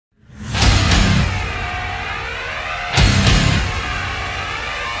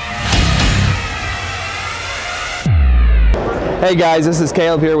Hey guys, this is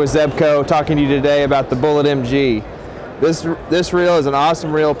Caleb here with Zebco, talking to you today about the Bullet MG. This reel is an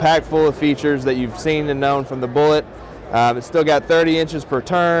awesome reel packed full of features that you've seen and known from the Bullet. It's still got 30 inches per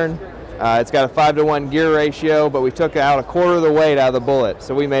turn. It's got a 5-to-1 gear ratio, but we took out a quarter of the weight out of the Bullet,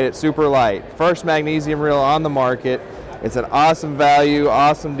 so we made it super light. First magnesium reel on the market. It's an awesome value,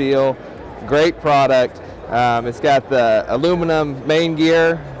 awesome deal, great product. It's got the aluminum main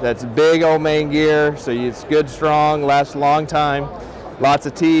gear. That's big old main gear, so it's good, strong, lasts a long time. Lots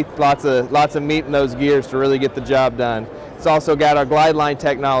of teeth, lots of meat in those gears to really get the job done. It's also got our glide line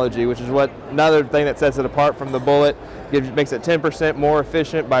technology, which is another thing that sets it apart from the Bullet. Makes it 10% more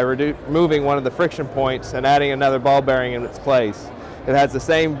efficient by removing one of the friction points and adding another ball bearing in its place. It has the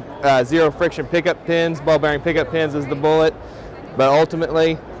same zero friction pickup pins, ball bearing pickup pins as the Bullet. But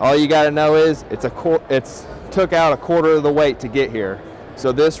ultimately, all you got to know is it's took out a quarter of the weight to get here.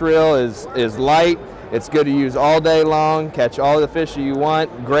 So this reel is light. It's good to use all day long. Catch all the fish you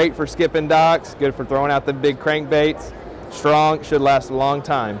want. Great for skipping docks. Good for throwing out the big crankbaits. Strong. Should last a long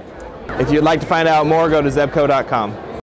time. If you'd like to find out more, go to zebco.com.